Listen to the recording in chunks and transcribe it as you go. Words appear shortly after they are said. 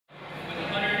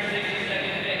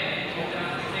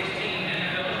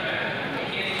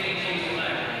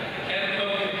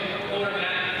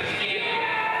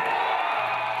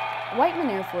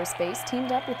Force Base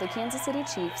teamed up with the Kansas City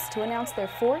Chiefs to announce their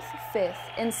 4th, 5th,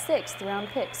 and 6th round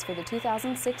picks for the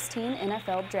 2016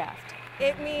 NFL Draft.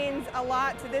 It means a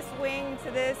lot to this wing,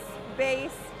 to this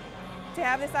base, to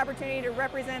have this opportunity to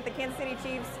represent the Kansas City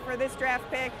Chiefs for this draft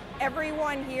pick.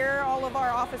 Everyone here, all of our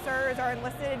officers are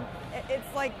enlisted.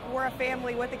 It's like we're a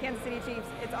family with the Kansas City Chiefs.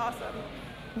 It's awesome.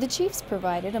 The Chiefs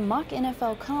provided a mock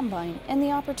NFL combine and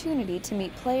the opportunity to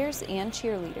meet players and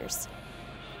cheerleaders.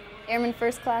 Airman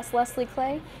First Class Lesley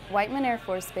Kleyh, Whiteman Air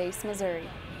Force Base, Missouri.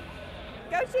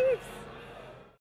 Go Chiefs!